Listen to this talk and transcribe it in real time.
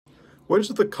What is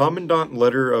the Commandant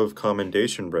Letter of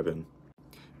Commendation ribbon?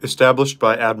 Established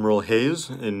by Admiral Hayes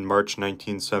in March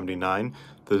 1979,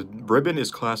 the ribbon is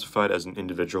classified as an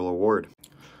individual award.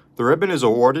 The ribbon is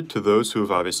awarded to those who have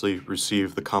obviously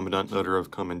received the Commandant Letter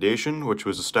of Commendation, which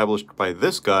was established by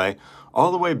this guy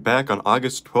all the way back on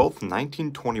August 12th,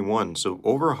 1921, so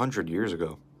over 100 years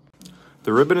ago.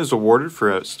 The ribbon is awarded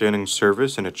for outstanding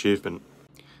service and achievement,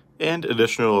 and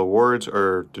additional awards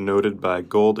are denoted by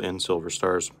gold and silver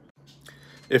stars.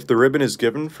 If the ribbon is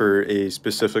given for a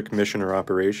specific mission or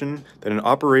operation, then an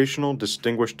operational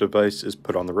distinguished device is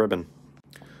put on the ribbon.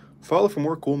 Follow for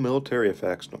more cool military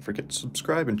facts. Don't forget to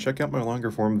subscribe and check out my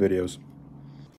longer form videos.